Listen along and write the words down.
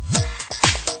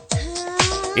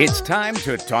It's time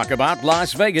to talk about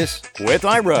Las Vegas with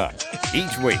Ira.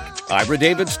 Each week,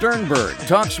 Ira Sternberg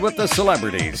talks with the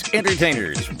celebrities,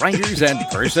 entertainers, writers, and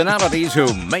personalities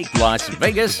who make Las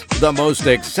Vegas the most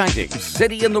exciting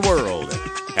city in the world.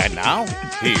 And now,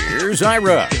 here's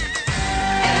Ira.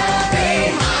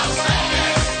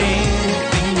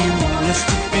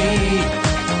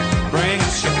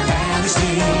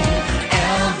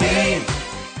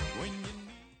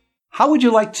 How would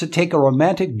you like to take a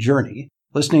romantic journey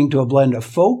listening to a blend of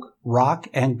folk, rock,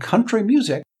 and country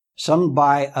music sung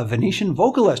by a Venetian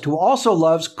vocalist who also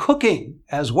loves cooking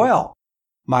as well?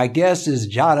 My guest is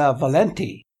Giada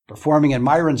Valenti, performing in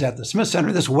Myron's at the Smith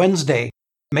Center this Wednesday,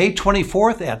 May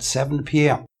 24th at 7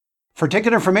 p.m. For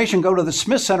ticket information, go to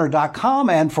thesmithcenter.com,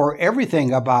 and for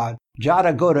everything about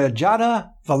Giada, go to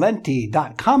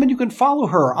giadavalenti.com, and you can follow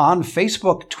her on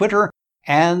Facebook, Twitter,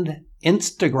 and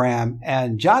Instagram.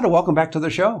 And Giada, welcome back to the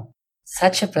show.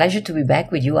 Such a pleasure to be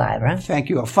back with you, Ira. Thank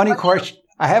you. A funny question.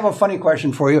 I have a funny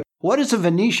question for you. What is a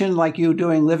Venetian like you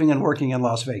doing living and working in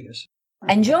Las Vegas?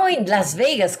 Enjoying Las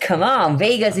Vegas. Come on.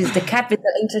 Vegas is the capital,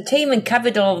 entertainment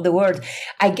capital of the world.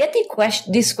 I get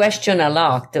this question a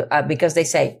lot because they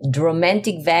say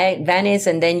romantic Venice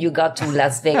and then you got to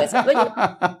Las Vegas. But people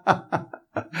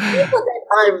that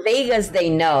are Vegas, they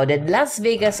know that Las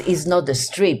Vegas is not the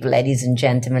strip, ladies and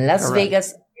gentlemen. Las Vegas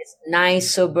is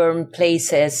nice suburban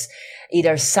places,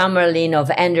 either Summerlin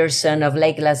of Anderson of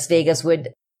Lake Las Vegas, where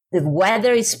the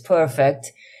weather is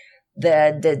perfect.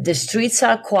 The streets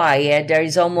are quiet. There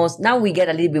is almost, now we get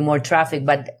a little bit more traffic,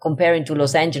 but comparing to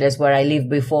Los Angeles where I lived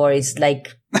before, it's like,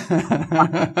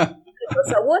 so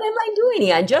what am I doing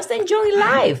here? I'm just enjoying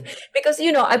life because,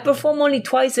 I perform only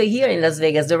twice a year in Las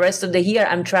Vegas. The rest of the year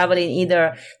I'm traveling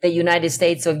either the United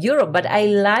States or Europe, but I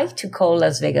like to call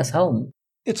Las Vegas home.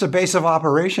 It's a base of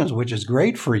operations, which is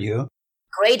great for you.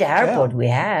 Great airport we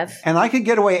have. And I could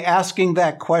get away asking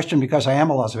that question because I am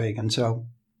a Las Vegan, so.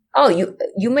 Oh,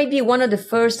 you may be one of the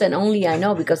first and only I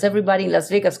know because everybody in Las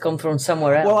Vegas comes from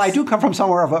somewhere else. Well, I do come from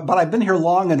somewhere else, but I've been here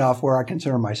long enough where I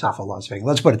consider myself a Las Vegan.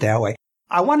 Let's put it that way.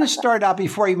 I want to start out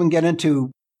before I even get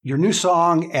into your new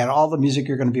song and all the music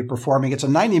you're going to be performing. It's a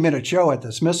 90-minute show at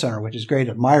the Smith Center, which is great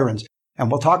at Myron's, and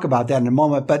we'll talk about that in a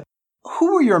moment. But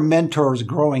who were your mentors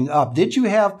growing up? Did you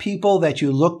have people that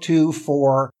you looked to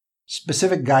for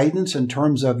specific guidance in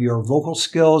terms of your vocal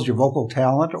skills, your vocal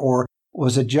talent, or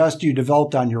was it just you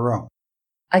developed on your own?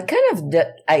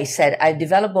 I said I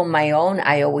developed on my own,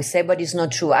 I always say, but it's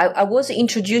not true. I was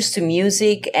introduced to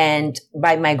music and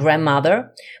by my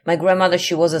grandmother. My grandmother,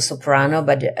 she was a soprano,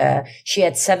 but she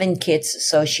had 7 kids,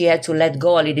 so she had to let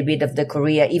go a little bit of the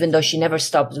career, even though she never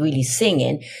stopped really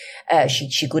singing.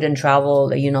 She couldn't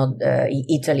travel,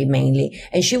 Italy mainly.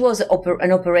 And she was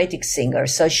an operatic singer.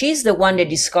 So she's the one that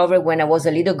discovered when I was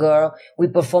a little girl, we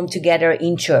performed together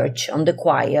in church on the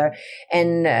choir.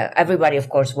 And everybody, of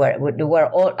course, they were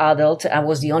all adults. I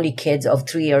was the only kid of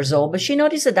 3 years old, but she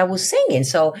noticed that I was singing.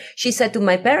 So she said to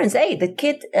my parents, hey, the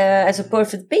kid has a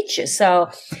perfect pitch. So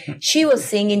she was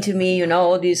singing to me,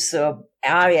 all this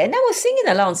aria, and I was singing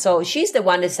along. So she's the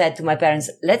one that said to my parents,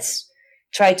 let's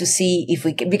try to see if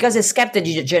we can, because it's kept the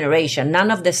generation.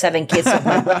 None of the 7 kids of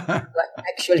my brother were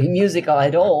actually musical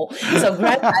at all. So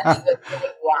grandma,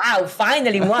 wow,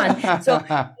 finally one. So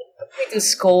to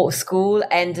school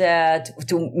and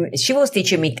she was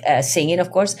teaching me singing,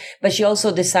 of course, but she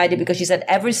also decided, because she said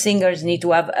every singers need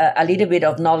to have a little bit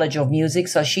of knowledge of music,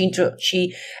 so she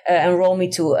enrolled me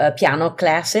to piano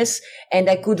classes, and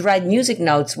I could write music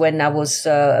notes when I was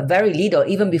very little,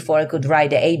 even before I could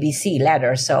write the ABC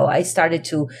letter. So I started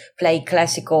to play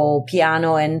classical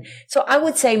piano, and so I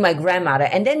would say my grandmother.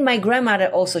 And then my grandmother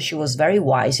also, she was very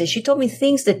wise, and she told me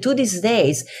things that to these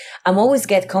days I'm always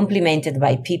get complimented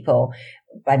by people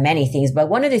by many things. But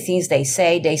one of the things they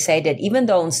say that even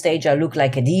though on stage I look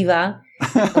like a diva,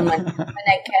 when I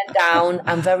get down,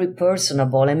 I'm very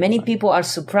personable. And many people are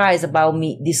surprised about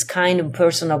me, this kind of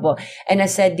personable. And I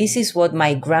said, this is what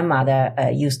my grandmother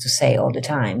used to say all the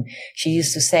time. She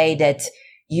used to say that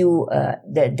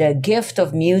the gift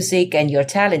of music and your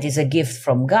talent is a gift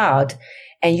from God,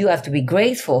 and you have to be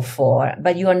grateful for,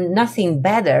 but you are nothing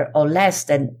better or less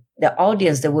than the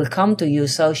audience that will come to you.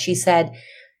 So she said,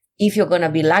 if you're going to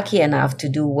be lucky enough to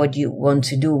do what you want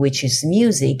to do, which is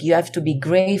music, you have to be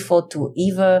grateful to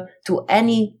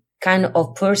any kind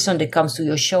of person that comes to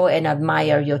your show and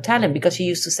admire your talent. Because she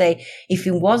used to say, if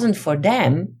it wasn't for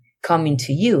them coming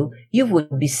to you, you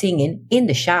would be singing in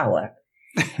the shower.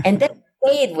 And that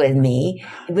stayed with me,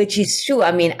 which is true.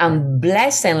 I mean, I'm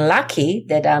blessed and lucky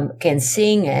that I can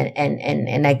sing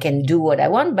and I can do what I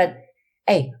want, but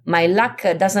hey, my luck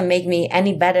doesn't make me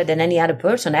any better than any other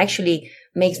person. Actually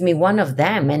makes me one of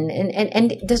them.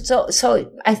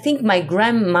 So I think my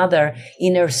grandmother,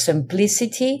 in her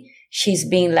simplicity, she's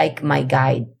been like my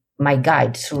guide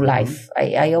through life.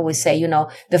 I always say,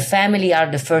 the family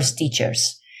are the first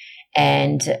teachers.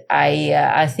 And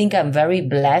I think I'm very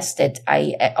blessed that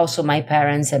also my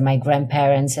parents and my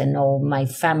grandparents and all my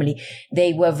family,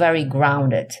 they were very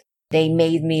grounded. They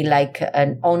made me like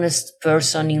an honest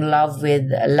person in love with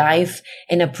life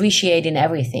and appreciating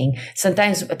everything.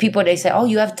 Sometimes people, they say, oh,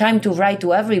 you have time to write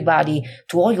to everybody,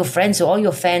 to all your friends, to all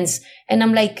your fans. And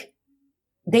I'm like,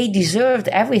 they deserved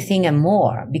everything and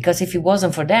more, because if it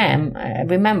wasn't for them,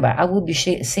 remember, I would be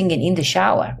singing in the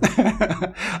shower.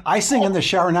 I sing in the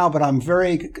shower now, but I'm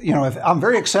very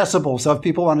accessible. So if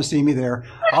people want to see me there,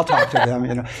 I'll talk to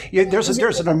them.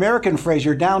 There's an American phrase,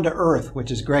 you're down to earth,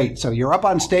 which is great. So you're up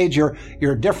on stage,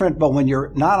 you're different, but when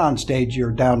you're not on stage,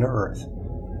 you're down to earth.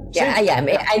 Yeah, I am.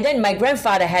 And then my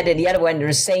grandfather had the other one,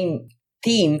 the same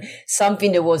theme,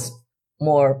 something that was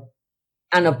more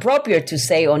inappropriate to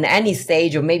say on any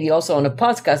stage or maybe also on a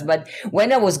podcast. But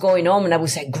when I was going home and I would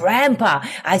say, Grandpa,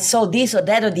 I saw this or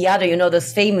that or the other,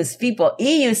 those famous people,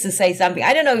 he used to say something.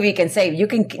 I don't know if you can say, you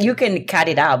can cut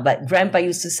it out, but Grandpa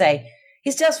used to say,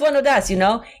 he's just one of us,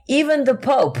 even the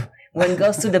Pope, when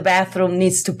goes to the bathroom,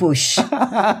 needs to push.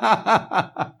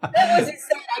 That was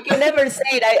insane. I can never say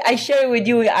it. I share it with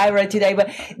you, Ira, today, but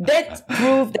that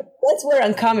proved that's where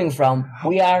I'm coming from.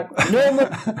 We are normal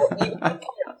people.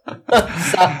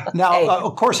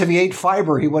 Of course, if he ate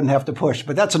fiber, he wouldn't have to push,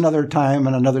 but that's another time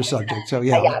and another subject. So,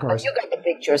 yeah, of course. But you got the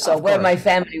picture. So where my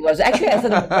family was. Actually, I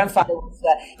thought my grandfather was,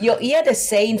 he had a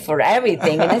saying for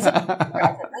everything. And I said, my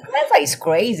grandfather is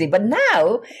crazy. But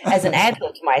now, as an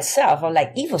adult myself, I'm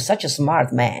like, he was such a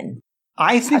smart man.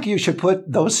 I think you should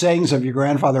put those sayings of your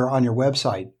grandfather on your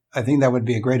website. I think that would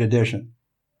be a great addition.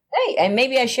 Hey, and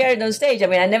maybe I share it on stage. I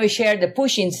mean, I never shared the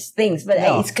pushing things, but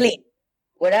hey, it's clean.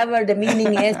 Whatever the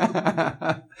meaning is,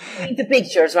 the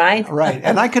pictures, right? Right.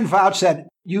 And I can vouch that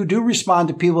you do respond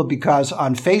to people, because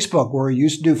on Facebook, where you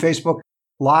used to do Facebook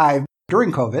Live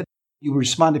during COVID, you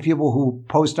respond to people who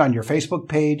post on your Facebook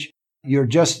page. You're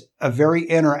just a very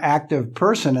interactive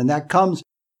person. And that comes,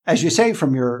 as you say,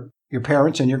 from your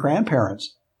parents and your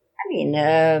grandparents. I mean,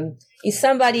 if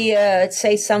somebody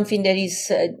says something that is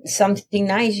something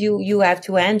nice, you have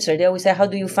to answer. They always say, how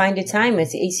do you find the time?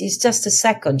 It's just a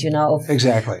second,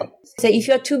 Exactly. So if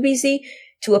you're too busy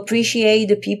to appreciate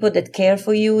the people that care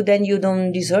for you, then you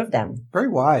don't deserve them. Very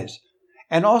wise.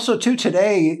 And also, too,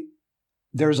 today,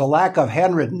 there's a lack of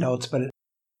handwritten notes, but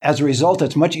as a result,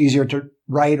 it's much easier to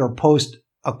write or post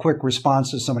a quick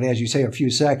response to somebody, as you say, a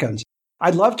few seconds.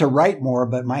 I'd love to write more,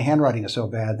 but my handwriting is so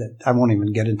bad that I won't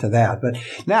even get into that. But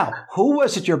now, who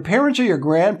was it, your parents or your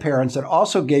grandparents, that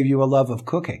also gave you a love of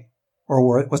cooking?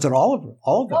 Or was it all of them?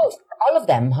 All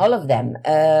of them.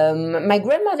 My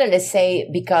grandmother, let's say,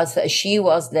 because she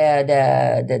was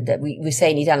we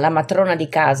say in Italian, la matrona di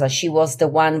casa. She was the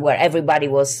one where everybody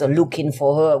was looking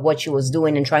for her, what she was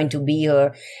doing and trying to be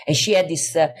her. And she had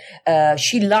this,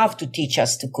 she loved to teach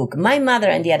us to cook. My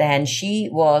mother, on the other hand, she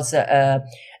was,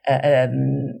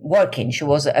 working. She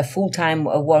was a full-time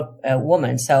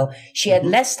woman, so she had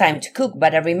less time to cook.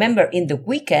 But I remember in the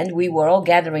weekend, we were all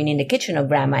gathering in the kitchen of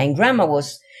Grandma, and Grandma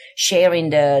was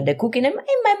sharing the cooking, and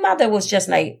my mother was just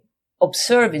like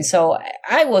observing. So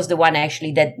I was the one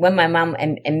actually that when my mom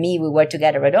and me, we were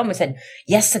together at home, I said,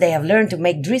 yesterday I've learned to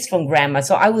make grits from Grandma.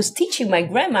 So I was teaching my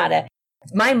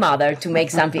mother to make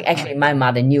something. Actually, my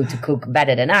mother knew to cook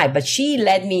better than I, but she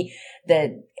let me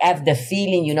have the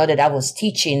feeling, that I was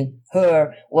teaching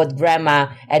her what Grandma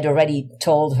had already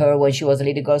told her when she was a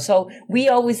little girl. So we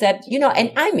always had,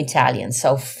 and I'm Italian,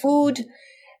 so food,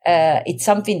 it's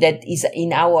something that is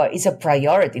a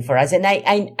priority for us. And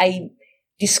I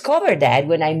discovered that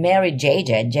when I married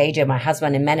JJ. JJ, my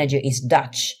husband and manager, is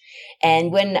Dutch.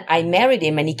 And when I married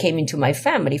him and he came into my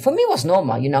family, for me it was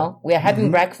normal, we are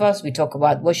having breakfast. We talk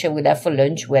about what shall we have for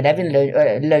lunch. We're having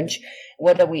lunch.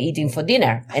 What are we eating for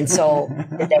dinner? And so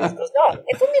that goes on.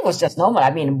 And for me it was just normal. I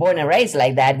mean, born and raised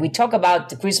like that. We talk about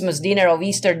the Christmas dinner or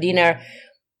Easter dinner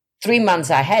 3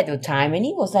 months ahead of time. And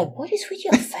he was like, what is with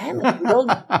your family?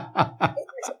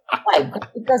 Why?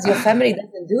 Because your family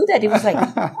doesn't do that. It was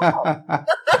like, wow.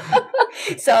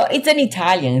 So it's an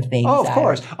Italian thing. Oh, of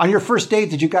course. On your first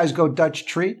date, did you guys go Dutch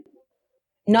treat?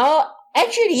 No,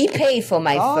 actually, he paid for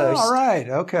my first. All right.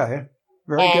 Okay.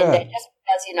 Very good. Just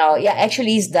because,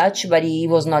 actually he's Dutch, but he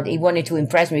was not, he wanted to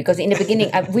impress me because in the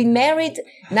beginning, we married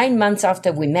 9 months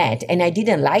after we met and I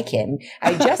didn't like him.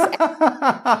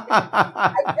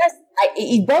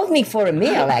 He bought me for a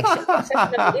meal, actually.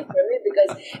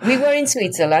 because we were in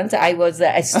Switzerland. I was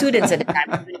a student at the time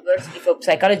at the University for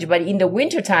Psychology, but in the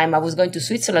wintertime, I was going to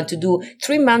Switzerland to do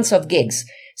 3 months of gigs.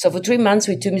 So for 3 months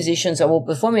with 2 musicians, I will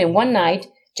perform. And one night,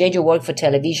 JJ worked for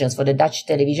televisions, for the Dutch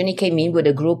television. He came in with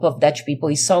a group of Dutch people.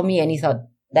 He saw me and he thought,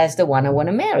 that's the one I want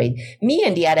to marry. Me,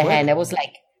 on the other hand, I was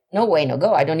like, no way, no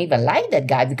go. I don't even like that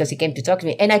guy because he came to talk to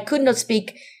me. And I could not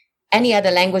speak any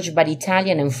other language but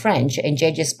Italian and French. And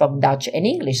JJ spoke Dutch and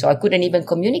English. So I couldn't even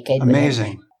communicate Amazing.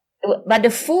 with him. But the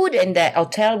food in the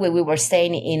hotel where we were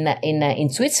staying in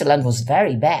Switzerland was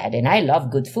very bad. And I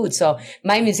love good food. So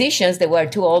my musicians, they were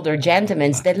 2 older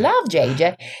gentlemen that love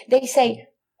JJ. They say,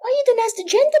 why you don't ask the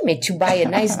gentleman to buy a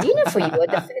nice dinner for you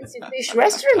at the fancy fish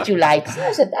restaurant you like? So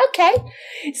I said, okay.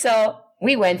 So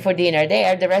we went for dinner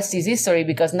there. The rest is history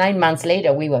because 9 months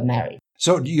later we were married.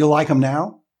 So do you like him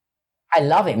now? I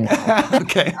love him now.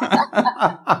 Okay.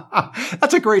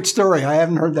 That's a great story. I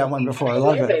haven't heard that one before. I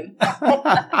love it.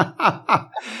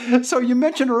 So you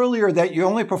mentioned earlier that you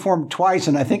only performed twice,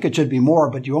 and I think it should be more,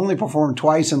 but you only performed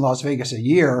twice in Las Vegas a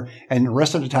year, and the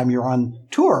rest of the time you're on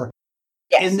tour.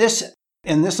 Yes.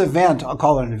 In this event, I'll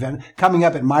call it an event, coming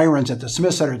up at Myron's at the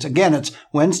Smith Center. It's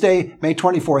Wednesday, May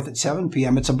 24th at 7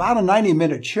 p.m. It's about a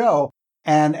 90-minute show.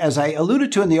 And as I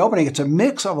alluded to in the opening, it's a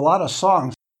mix of a lot of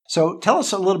songs. So tell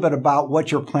us a little bit about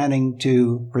what you're planning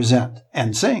to present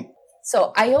and sing.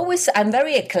 So I'm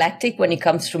very eclectic when it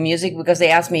comes to music because they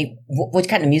ask me, what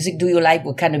kind of music do you like?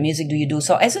 What kind of music do you do?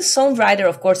 So as a songwriter,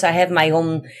 of course, I have my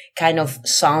own kind of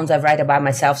songs I write about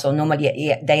myself. So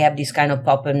normally they have this kind of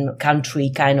pop and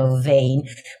country kind of vein.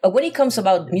 But when it comes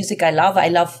about music I love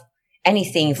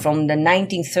anything from the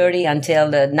 1930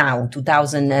 until now,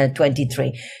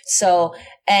 2023. So,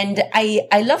 and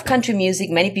I love country music.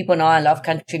 Many people know I love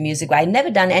country music, but I never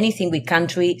done anything with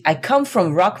country. I come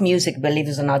from rock music, believe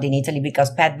it or not, in Italy, because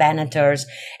Pat Benatar's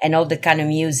and all the kind of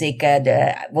music,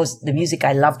 was the music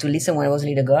I loved to listen when I was a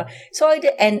little girl. So I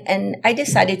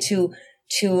decided to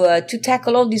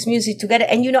tackle all this music together.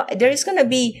 And, there is going to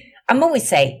be, I'm always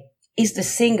say, is the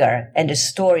singer and the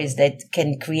stories that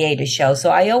can create a show. So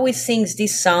I always sing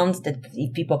these songs that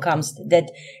if people come,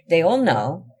 that they all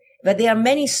know, but there are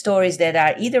many stories that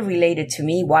are either related to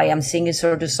me, why I'm singing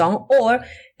sort of song, or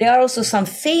there are also some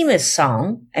famous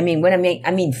songs. I mean, when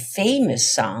I mean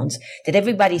famous songs that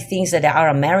everybody thinks that they are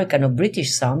American or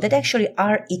British songs that actually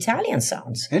are Italian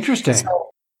songs. Interesting. So,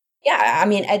 yeah, I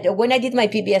mean, when I did my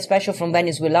PBS special from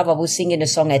Venice with Love, I was singing the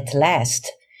song At Last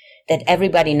that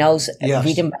everybody knows, yes,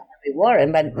 written by Harry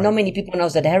Warren, but not many people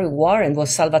knows that Harry Warren was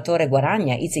Salvatore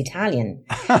Guaragna. It's Italian.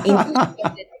 At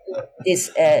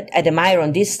the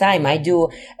Myron this time, I do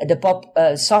the pop,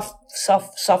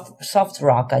 soft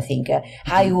rock, I think.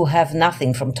 I Who Have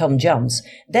Nothing from Tom Jones.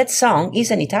 That song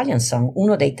is an Italian song,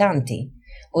 Uno dei Tanti.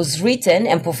 Was written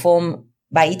and performed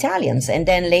by Italians. And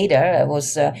then later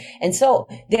and so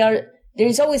there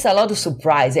is always a lot of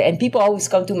surprise, and people always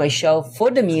come to my show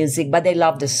for the music, but they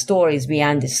love the stories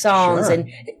behind the songs. Sure. And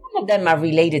some of them are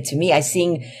related to me. I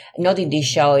sing, not in this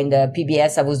show, in the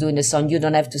PBS, I was doing the song You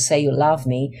Don't Have to Say You Love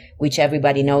Me, which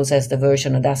everybody knows as the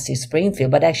version of Dusty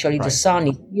Springfield, but actually the song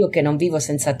is Io che non vivo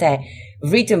senza te,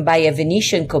 written by a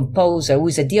Venetian composer who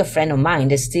is a dear friend of mine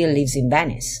that still lives in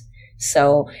Venice.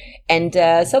 So, and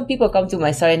some people come to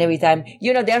my story, and every time,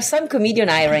 there are some comedian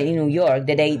Ira in New York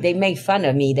that they make fun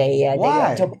of me.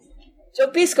 Why? Joe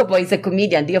Piscopo is a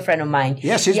comedian, dear friend of mine.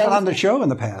 Yes, he's been on the show in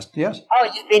the past. Yes. Oh,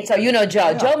 you've been, so Joe.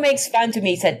 Yeah. Joe makes fun to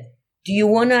me. He said, "Do you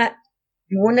wanna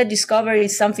discover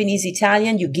if something is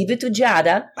Italian? You give it to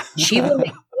Giada. She will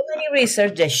make so many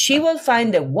research that she will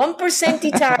find the 1%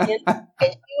 Italian, and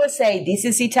she will say this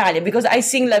is Italian." Because I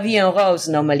sing La Vie en Rose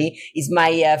normally, is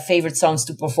my favorite songs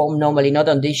to perform normally, not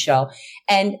on this show.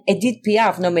 And Edith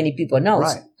Piaf, not many people know.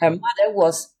 Right. Her mother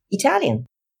was Italian.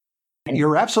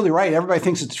 You're absolutely right. Everybody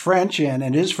thinks it's French, and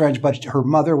it is French, but her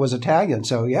mother was Italian.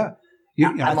 So, yeah,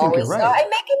 I think you're right. I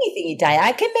make anything Italian.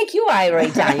 I can make you Ira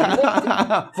Italian.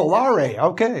 Volare,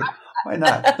 okay. Why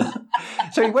not?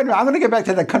 So, wait a minute, I'm going to get back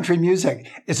to the country music.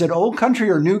 Is it old country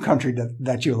or new country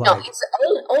that you like? No, it's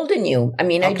old and new. I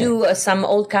mean, okay. I do some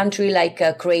old country like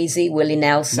Crazy, Willie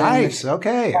Nelson. Nice,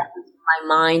 okay.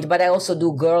 My mind, but I also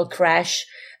do Girl Crash.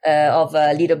 Of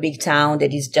Little Big Town,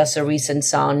 that is just a recent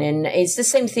song, and it's the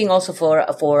same thing also for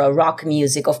rock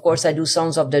music. Of course, I do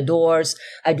songs of The Doors,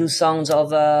 I do songs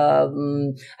of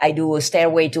I do a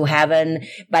Stairway to Heaven,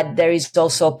 but there is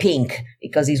also Pink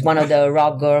because he's one of the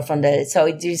rock girl from so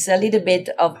it is a little bit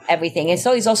of everything, and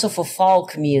so it's also for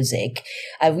folk music.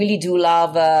 I really do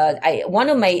love. One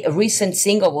of my recent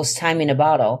single was "Time in a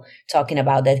Bottle," talking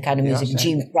about that kind of music.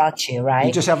 Jim Croce, right?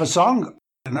 You just have a song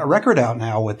a record out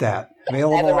now with that.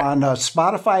 Available on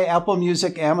Spotify, Apple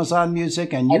Music, Amazon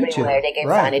Music, and YouTube. Everywhere they can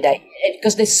find it.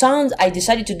 Because the songs, I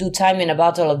decided to do Time in a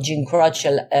Bottle of Jim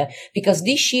Croce, because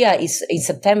this year is in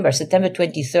September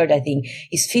 23rd, I think,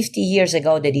 is 50 years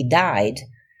ago that he died,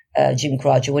 Jim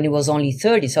Croce, when he was only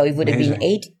 30. So it would have been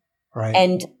 80. Right.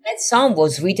 And that song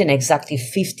was written exactly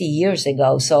 50 years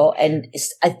ago. So, and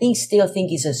still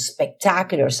think it's a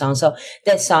spectacular song. So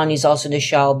that song is also the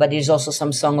show, but there's also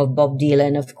some song of Bob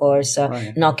Dylan, of course,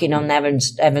 Knocking on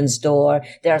Heaven's Door.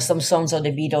 There are some songs of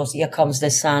the Beatles, Here Comes the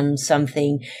Sun,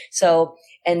 something. So,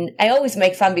 and I always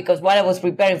make fun because while I was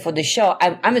preparing for the show,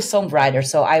 I'm a songwriter,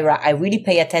 so I really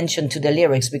pay attention to the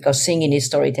lyrics because singing is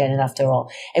storytelling after all.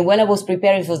 And when I was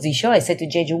preparing for the show, I said to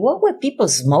JJ, what were people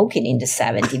smoking in the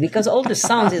 70s? Because all the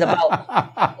songs is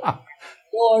about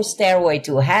Door, Stairway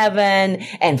to Heaven,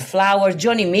 and Flowers.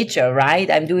 Joni Mitchell, right?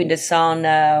 I'm doing the song,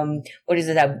 A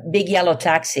Big Yellow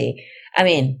Taxi. I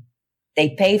mean,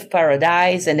 they paved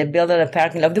paradise and they built a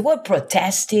parking lot. They were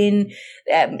protesting.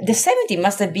 The 70s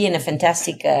must have been a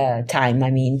fantastic time.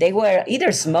 I mean, they were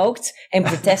either smoked and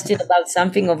protested about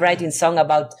something or writing song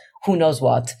about who knows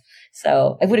what.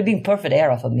 So it would have been perfect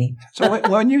era for me. So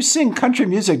when you sing country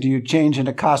music, do you change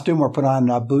into costume or put on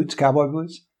boots, cowboy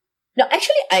boots? No,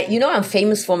 actually, I'm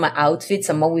famous for my outfits.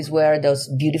 I'm always wearing those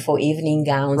beautiful evening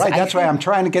gowns. Right. That's why I'm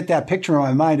trying to get that picture in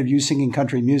my mind of you singing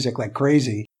country music like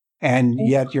crazy. And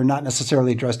yet you're not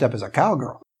necessarily dressed up as a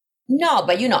cowgirl. No,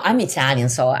 but I'm Italian,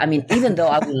 so I mean, even though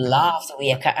I would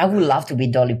love to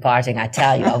be Dolly Parton. I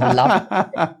tell you, I would love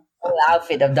the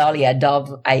outfit of Dolly.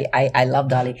 I love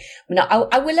Dolly. No,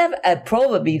 I will have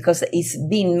probably because it's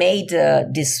being made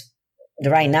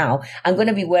right now. I'm going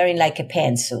to be wearing like a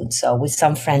pantsuit, so with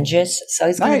some fringes. So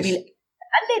it's going to be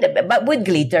a little bit, but with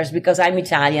glitters because I'm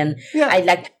Italian. Yeah, I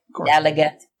like to be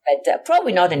elegant. But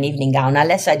probably not an evening gown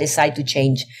unless I decide to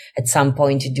change at some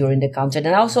point during the concert. And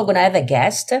I'm also going to have a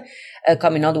guest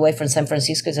coming all the way from San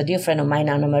Francisco. It's a dear friend of mine,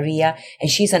 Anna Maria, and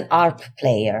she's an harp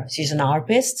player. She's an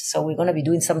harpist. So we're going to be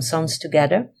doing some songs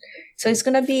together. So it's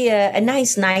going to be a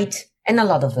nice night and a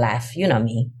lot of laugh. You know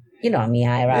me. You know me,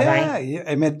 Ira, right? Yeah,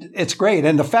 I mean, it's great.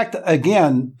 And the fact that,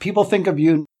 again, people think of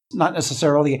you not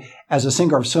necessarily as a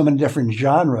singer of so many different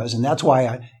genres. And that's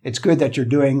why it's good that you're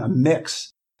doing a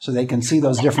mix. So they can see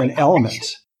those different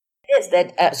elements.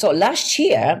 Yes, so last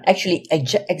year, actually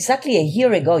exactly a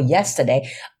year ago yesterday,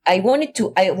 I wanted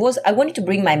to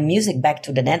bring my music back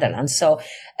to the Netherlands. So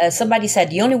somebody said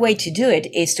the only way to do it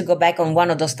is to go back on one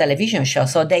of those television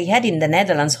shows. So they had in the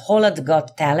Netherlands Holland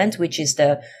Got Talent, which is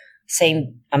the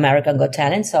same American Got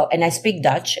Talent. So, and I speak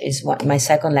Dutch is my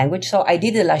second language. So I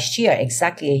did it last year,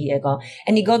 exactly a year ago,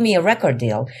 and it got me a record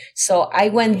deal. So I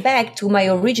went back to my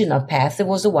original path. It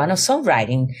was the one of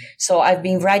songwriting. So I've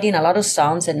been writing a lot of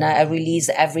songs and I release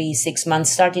every 6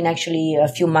 months, starting actually a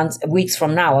few weeks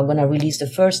from now. I'm going to release the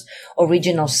first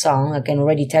original song. I can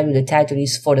already tell you the title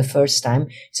is For the First Time.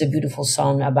 It's a beautiful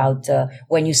song about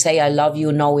when you say I love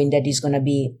you, knowing that it's going to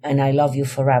be and I love you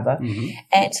forever. Mm-hmm.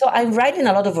 And so I'm writing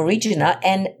a lot of original,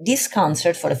 and this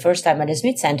concert for the first time at the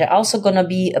Smith Center also going to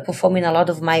be performing a lot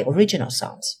of my original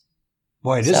songs.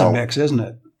 Boy, it is a mix, isn't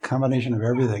it? Combination of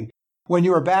everything. When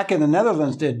you were back in the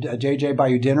Netherlands, did JJ buy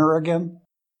you dinner again?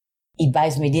 He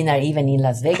buys me dinner even in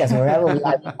Las Vegas, wherever we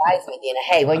are, he buys me dinner.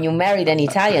 Hey, when you married an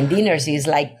Italian, dinners is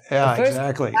like the first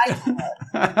exactly.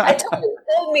 I told him,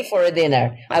 call me for a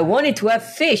dinner. I wanted to have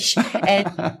fish, and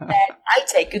I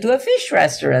take you to a fish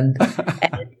restaurant.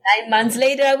 And 9 months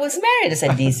later, I was married. I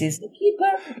said, this is the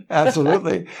keeper.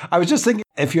 Absolutely. I was just thinking,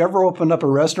 if you ever opened up a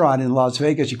restaurant in Las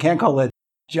Vegas, you can't call it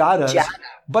Giada's,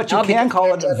 but you can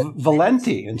call it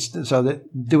Valenti, so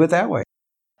do it that way.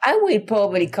 I will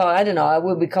probably I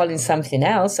will be calling something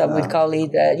else. I would call it,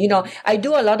 I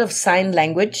do a lot of sign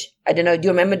language. I don't know. Do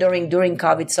you remember during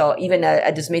COVID? So even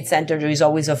at the Smith Center, there is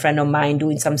always a friend of mine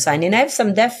doing some signing. I have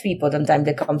some deaf people sometimes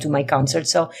that come to my concert.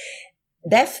 So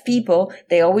deaf people,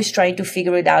 they always try to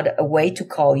figure it out a way to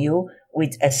call you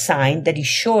with a sign that is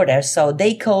shorter. So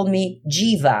they call me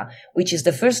Giva, which is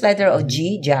the first letter of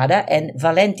G, Giada, and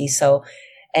Valenti. So,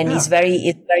 and it's very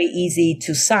easy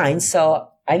to sign. So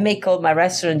I may call my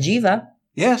restaurant Giva.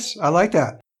 Yes, I like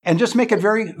that. And just make it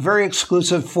very, very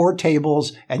exclusive, 4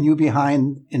 tables and you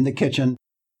behind in the kitchen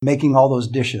making all those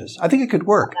dishes. I think it could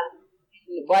work.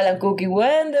 While I'm cooking,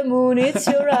 when the moon hits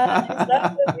your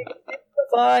eyes,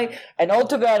 and all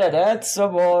together, that's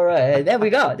some more. There we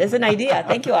go. There's an idea.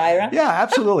 Thank you, Ira. Yeah,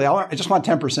 absolutely. I just want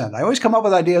 10%. I always come up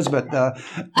with ideas, but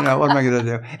what am I going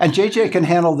to do? And JJ can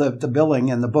handle the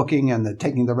billing and the booking and the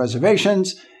taking the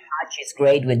reservations. She's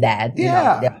great with that.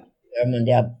 Yeah.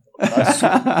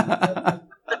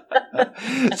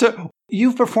 So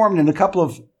you've performed in a couple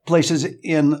of places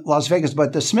in Las Vegas,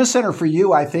 but the Smith Center for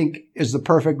you, I think, is the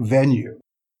perfect venue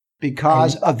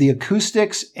because of the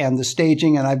acoustics and the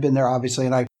staging. And I've been there, obviously,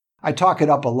 and I talk it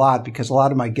up a lot because a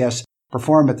lot of my guests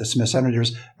perform at the Smith Center.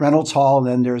 There's Reynolds Hall, and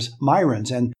then there's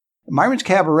Myron's. And Myron's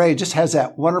Cabaret just has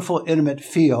that wonderful, intimate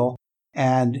feel,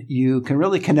 and you can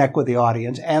really connect with the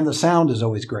audience, and the sound is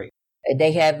always great.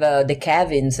 They have the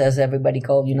Kevins, as everybody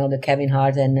called, the Kevin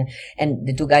Hart and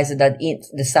the two guys that eat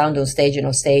the sound on stage and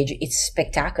off stage. It's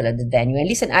spectacular, the venue. And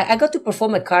listen, I got to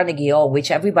perform at Carnegie Hall, which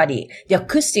the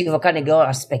acoustic of Carnegie Hall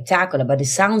are spectacular, but the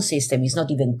sound system is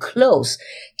not even close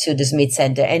to the Smith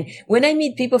Center. And when I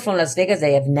meet people from Las Vegas,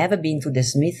 they have never been to the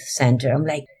Smith Center. I'm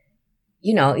like,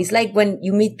 it's like when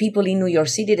you meet people in New York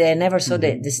City that never saw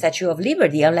the Statue of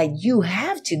Liberty. I'm like, you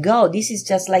have to go. This is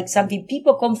just like something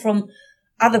people come from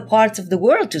other parts of the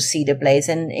world to see the place,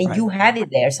 and right. You have it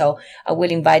there. So I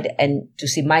will invite and to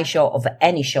see my show of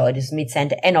any show at the Smith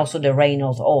Center, and also the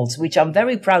Reynolds Halls, which I'm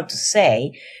very proud to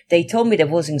say. They told me that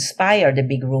was inspired, the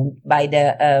big room, by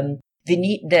the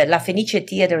La Fenice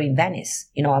Theater in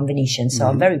Venice. I'm Venetian, so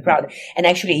I'm very proud. And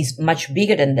actually, it's much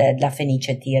bigger than the La Fenice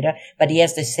Theater, but it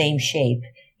has the same shape.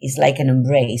 It's like an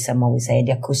embrace, I'm always saying.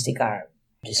 The acoustic are.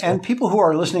 And people who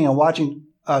are listening and watching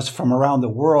us from around the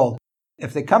world,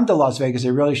 if they come to Las Vegas,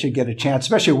 they really should get a chance,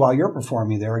 especially while you're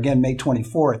performing there, again, May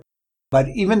 24th. But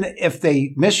even if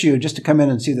they miss you, just to come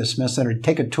in and see the Smith Center,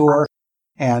 take a tour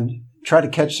and try to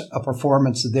catch a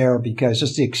performance there, because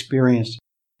just the experience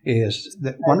is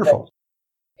wonderful.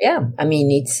 Yeah, I mean,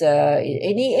 it's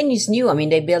and it's new. I mean,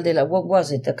 they built it, what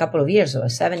was it, a couple of years ago,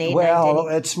 7, 8, 9, 10 Well,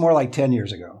 it's more like 10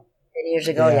 years ago. 10 years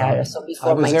ago, yeah. So before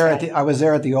I was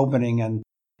there at the opening, and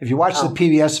if you watch the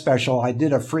PBS special, I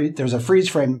did there's a freeze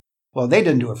frame. Well, they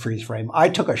didn't do a freeze frame. I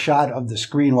took a shot of the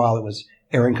screen while it was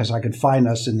airing because I could find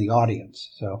us in the audience.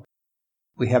 So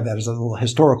we have that as a little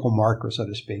historical marker, so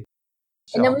to speak.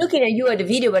 So. And I'm looking at you at the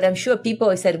video, but I'm sure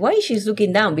people said, why is she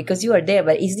looking down? Because you are there.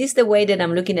 But is this the way that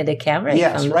I'm looking at the camera?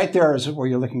 Yes, right there is where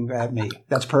you're looking at me.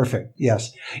 That's perfect.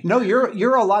 Yes. No,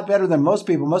 you're a lot better than most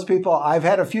people. Most people, I've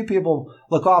had a few people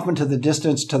look off into the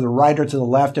distance to the right or to the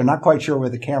left. They're not quite sure where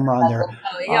the camera on there.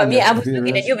 I was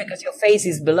looking at you because your face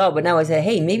is below, but now I said,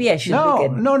 hey, maybe I should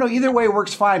look at No, either way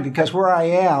works fine, because where I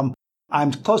am,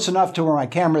 I'm close enough to where my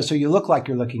camera is so you look like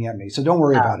you're looking at me. So don't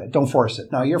worry about it. Don't force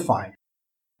it. No, you're fine.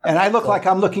 And I look like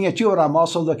I'm looking at you, and I'm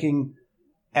also looking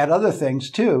at other things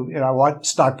too. What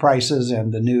stock prices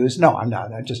and the news. No, I'm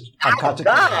not. I'm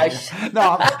concentrating.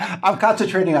 No, I'm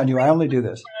concentrating on you. I only do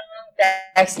this.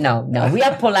 No. We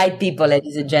are polite people,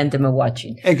 ladies and gentlemen,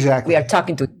 watching. Exactly. We are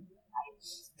talking to.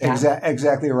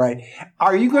 Exactly right.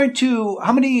 Are you going to?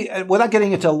 How many? Without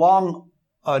getting into long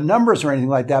numbers or anything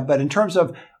like that, but in terms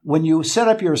of when you set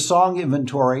up your song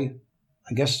inventory,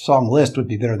 I guess song list would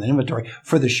be better than inventory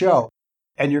for the show,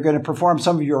 and you're going to perform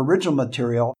some of your original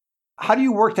material, how do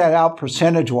you work that out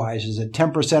percentage-wise? Is it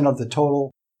 10% of the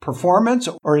total performance,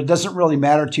 or it doesn't really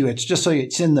matter to you? It's just so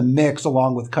it's in the mix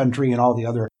along with country and all the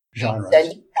other genres.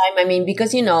 I mean,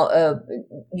 because, you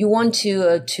want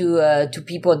to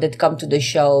people that come to the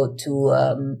show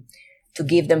to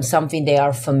give them something they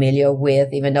are familiar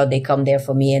with, even though they come there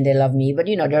for me and they love me. But,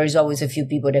 there is always a few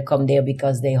people that come there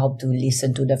because they hope to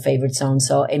listen to their favorite song.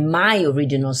 So in my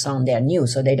original song, they're new,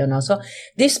 so they don't know. So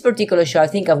this particular show, I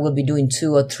think I will be doing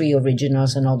 2 or 3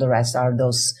 originals, and all the rest are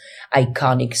those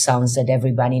iconic songs that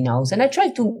everybody knows. And I try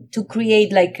to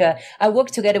create I work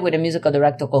together with a musical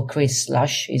director called Chris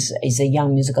Lush. He's a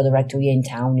young musical director here in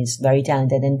town. He's very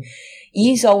talented, and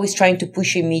he's always trying to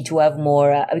push me to have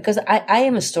more, because I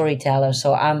am a storyteller.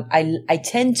 So I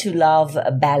tend to love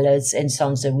ballads and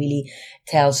songs that really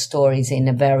tell stories in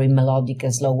a very melodic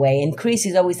and slow way. And Chris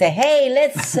is always say, hey,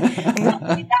 let's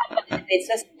rock it up a bit.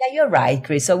 So I say, yeah, you're right,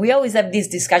 Chris. So we always have this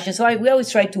discussion. So we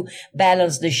always try to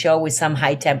balance the show with some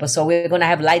high tempo. So we're going to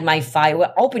have Light My Fire.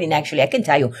 We're opening, actually, I can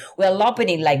tell you, we're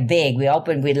opening like big. We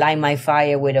open with Light My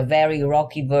Fire with a very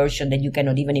rocky version that you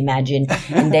cannot even imagine.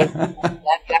 And then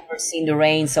I've never seen the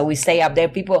rain. So we stay up there.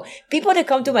 People that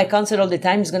come to my concert all the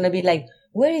time is going to be like,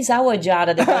 where is our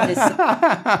Giada? They come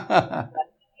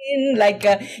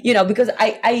because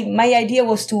my idea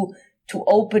was to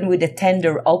open with a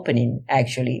tender opening,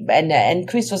 actually. And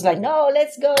Chris was like, no,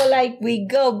 let's go, we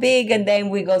go big and then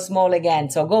we go small again.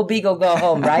 So go big or go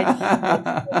home, right?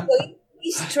 So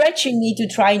he's stretching me to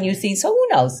try new things. So who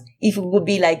knows if it would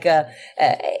be and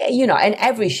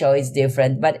every show is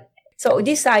different. But so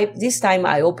this time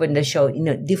I opened the show in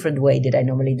a different way that I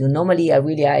normally do. Normally, I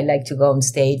like to go on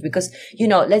stage because,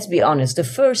 let's be honest, the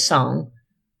first song,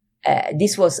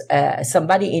 this was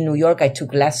somebody in New York I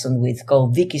took lesson with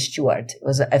called Vicky Stewart. It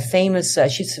was a famous,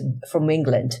 she's from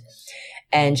England.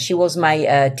 and she was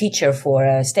my teacher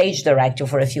for stage director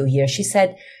for a few years. She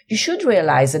said, you should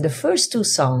realize that the first 2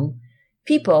 songs,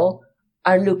 people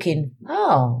are looking,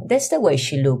 oh, that's the way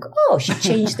she look. Oh, she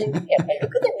changed the hair.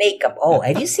 Look at the makeup. Oh,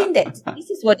 have you seen that? This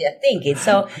is what they're thinking.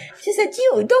 So she said,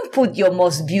 you don't put your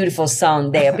most beautiful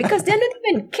song there because they're not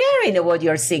even caring what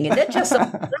you're singing. They're just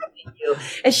observing you.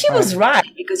 And she was right,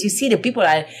 because you see the people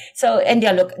are, so, and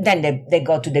they look, then they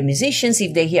go to the musicians.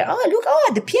 If they hear, oh, look,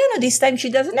 oh, the piano this time,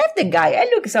 she doesn't have the guy. And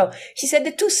look, so she said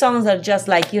the 2 songs are just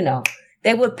like,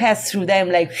 they will pass through them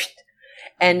like,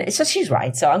 and so she's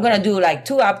right. So I'm going to do like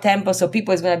 2 up tempo. So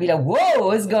people is going to be like, whoa,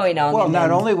 what's going on? Well, not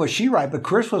only was she right, but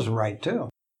Chris was right too.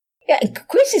 Yeah,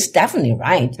 Chris is definitely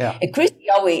right. Yeah. And Chris,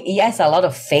 he has a lot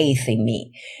of faith in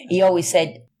me. He always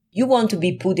said, you want to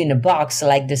be put in a box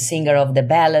like the singer of the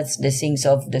ballads, the singers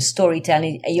of the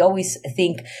storytelling. He always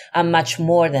think I'm much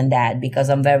more than that because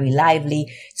I'm very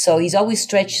lively. So he's always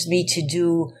stretches me to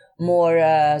do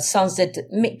more songs that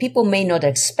people may not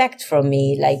expect from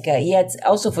me. Like he had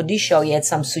also for this show, he had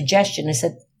some suggestion. I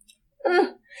said,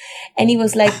 and he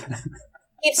was like,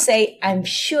 he'd say, I'm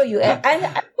sure you, and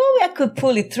probably I could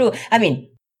pull it through. I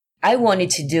mean, I wanted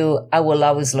to do I Will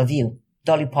Always Love You,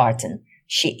 Dolly Parton.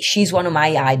 She's one of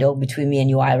my idol between me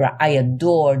and you, Ira. I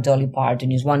adore Dolly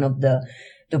Parton. She's one of the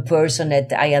person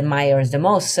that I admire the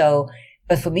most. So,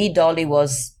 but for me, Dolly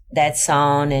was that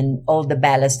song and all the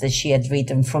ballads that she had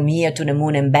written, From Here to the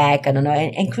Moon and Back. I don't know.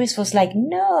 And Chris was like,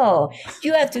 no,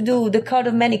 you have to do The Coat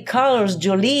of Many Colors,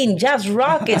 Jolene, just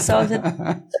rock it. So he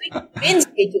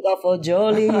convinced me to go for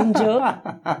Jolene,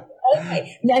 Jolene.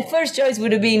 Okay. My first choice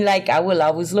would have been like, I Will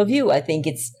Always Love You. I think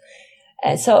it's,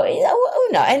 so,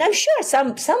 and I'm sure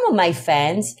some of my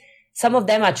fans, some of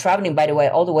them are traveling, by the way,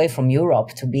 all the way from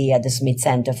Europe to be at the Smith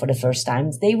Center for the first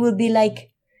time. They will be like,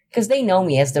 because they know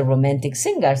me as the romantic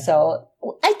singer. So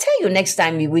I tell you, next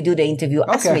time we do the interview,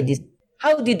 ask me this.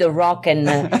 How did the rock and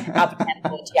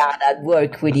up-tempo Giada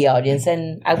work with the audience?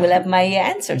 And I will have my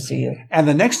answers to you. And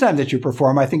the next time that you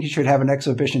perform, I think you should have an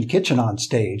exhibition kitchen on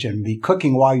stage and be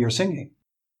cooking while you're singing.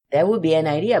 That would be an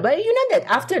idea. But you know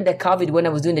that after the COVID, when I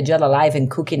was doing the Giada Live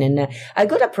and cooking, and I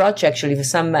got approached actually for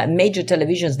some major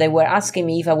televisions. They were asking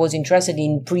me if I was interested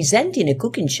in presenting a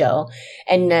cooking show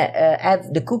and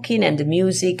have the cooking and the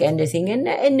music and the thing.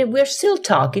 And we're still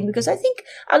talking because I think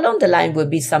along the line would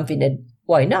be something that,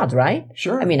 why not, right?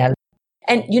 Sure. I mean,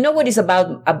 and you know what is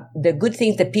about the good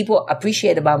things that people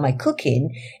appreciate about my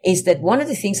cooking is that one of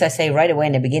the things I say right away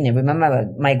in the beginning, remember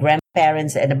my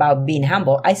grandparents and about being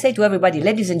humble, I say to everybody,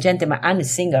 ladies and gentlemen, I'm a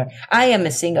singer. I am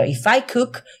a singer. If I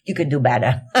cook, you can do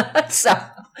better. So,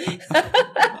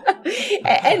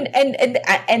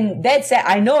 and that's it.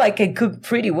 I know I can cook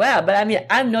pretty well, but I mean,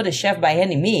 I'm not a chef by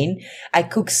any means. I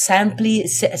cook simple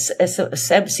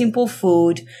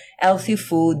food, healthy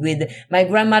food. With my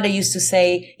grandmother used to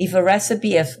say, if a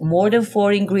recipe has more than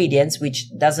 4 ingredients, which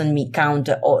doesn't count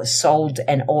salt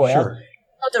and oil, sure,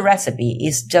 not a recipe,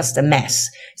 it's just a mess.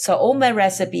 So all my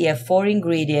recipe have 4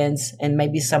 ingredients and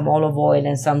maybe some olive oil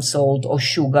and some salt or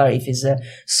sugar if it's a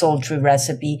sultry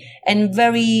recipe. And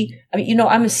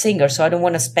I'm a singer, so I don't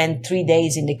want to spend 3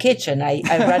 days in the kitchen. I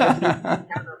rather be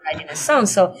writing a song.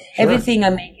 So sure, everything I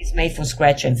make is made from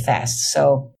scratch and fast.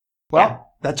 So, well,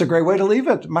 that's a great way to leave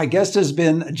it. My guest has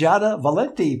been Giada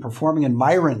Valenti, performing in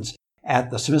Myron's at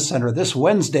the Smith Center this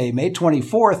Wednesday, May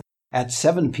 24th at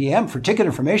 7 p.m. For ticket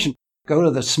information, go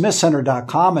to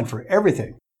thesmithcenter.com, and for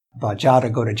everything about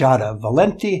Giada, go to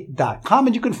giadavalenti.com,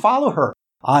 and you can follow her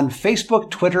on Facebook,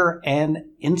 Twitter, and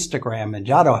Instagram. And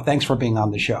Giada, thanks for being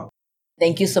on the show.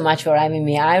 Thank you so much for having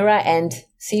me, Ira, and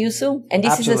see you soon. And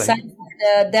this Absolutely. Is a sign for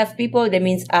the deaf people. That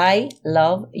means I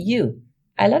love you.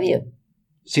 I love you.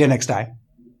 See you next time.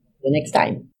 See you next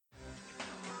time.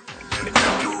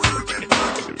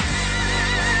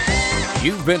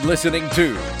 You've been listening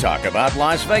to Talk About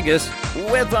Las Vegas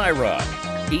with Ira.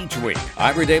 Each week,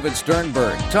 Ira David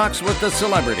Sternberg talks with the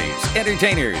celebrities,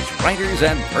 entertainers, writers,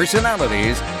 and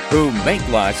personalities who make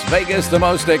Las Vegas the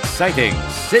most exciting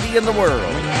city in the world.